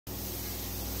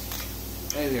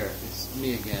Hey there, it's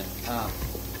me again. I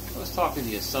was talking to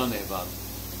you Sunday about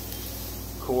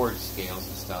chord scales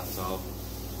and stuff, so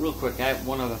real quick, I have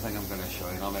one other thing I'm going to show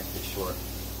you, and I'll make this short.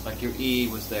 Like your E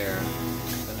was there,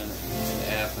 and then an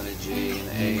F and a G, and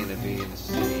an A and a B and a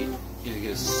C. You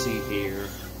get a C here,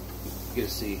 you get a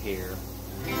C here,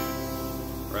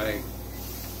 right?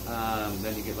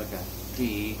 Then you get like a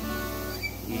D,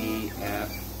 E, F,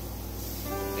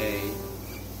 A,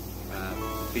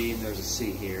 B, and there's a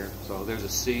C here. So there's a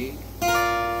C and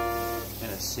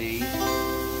a C.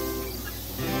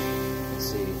 Let's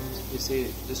see. You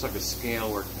see, just like a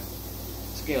scale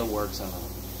works on a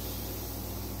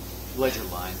ledger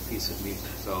line piece of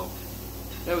music. So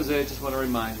that was it. Just want to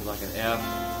remind you, like an F,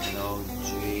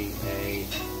 G, A,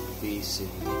 B, C.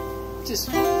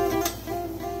 Just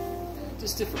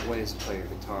different ways to play your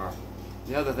guitar.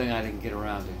 The other thing I didn't get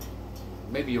around to,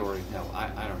 maybe you already know. I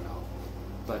don't know.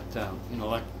 But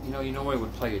like you normally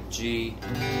would play a G,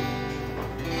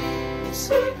 a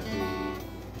C, and a B.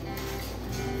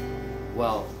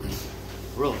 Well,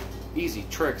 really easy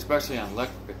trick, especially on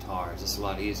electric guitars. It's a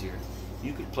lot easier.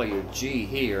 You could play your G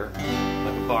here,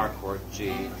 like a bar chord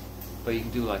G, but you can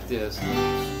do like this.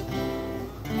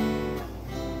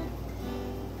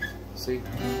 See?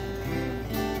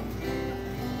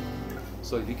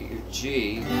 So if you get your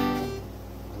G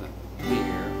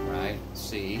here, right?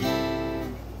 C,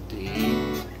 D.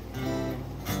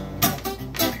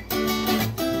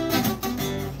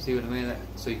 See what I mean?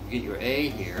 So you can get your A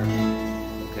here.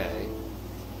 Okay.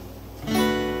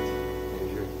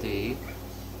 There's your D.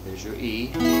 There's your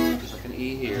E. Just like an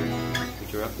E here.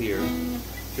 But you're up here.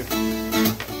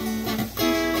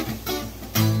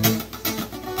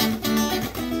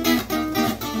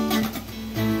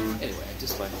 Anyway, I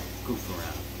just like goof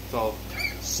around. So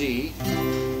C.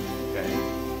 Okay.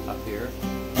 Up here.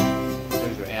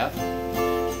 There's your F.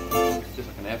 Just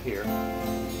like an F here.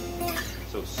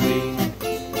 So C,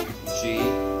 G,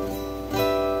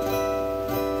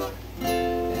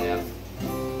 F.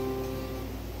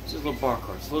 Just a little bar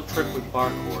chords. A little trick with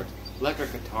bar chords.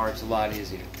 Electric guitar, it's a lot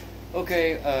easier.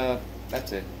 Okay,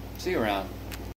 that's it. See you around.